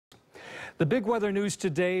The big weather news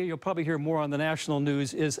today, you'll probably hear more on the national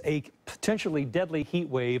news, is a potentially deadly heat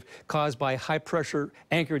wave caused by high pressure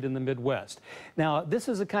anchored in the Midwest. Now, this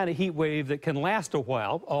is a kind of heat wave that can last a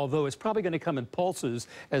while, although it's probably going to come in pulses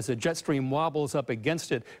as the jet stream wobbles up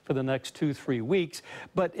against it for the next 2-3 weeks.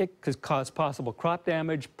 But it could cause possible crop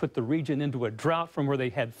damage, put the region into a drought from where they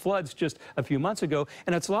had floods just a few months ago.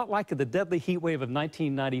 And it's a lot like the deadly heat wave of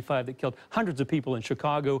 1995 that killed hundreds of people in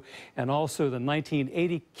Chicago, and also the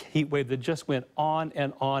 1980 heat wave that just went on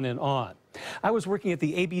and on and on. I was working at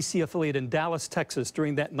the ABC affiliate in Dallas, Texas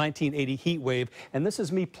during that 1980 heat wave, and this is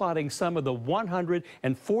me plotting some of the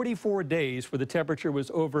 144 days where the temperature was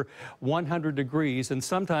over 100 degrees, and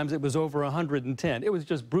sometimes it was over 110. It was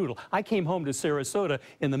just brutal. I came home to Sarasota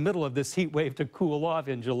in the middle of this heat wave to cool off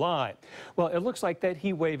in July. Well, it looks like that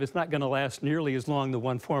heat wave is not going to last nearly as long, the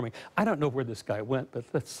one forming. I don't know where this guy went, but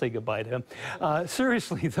let's say goodbye to him.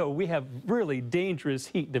 Seriously, though, we have really dangerous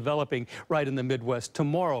heat developing right in the Midwest.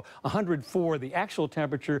 Tomorrow, 104. The actual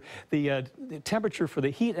temperature, the temperature for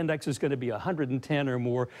the heat index is going to be 110 or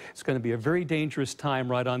more. It's going to be a very dangerous time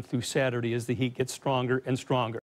right on through Saturday as the heat gets stronger and stronger.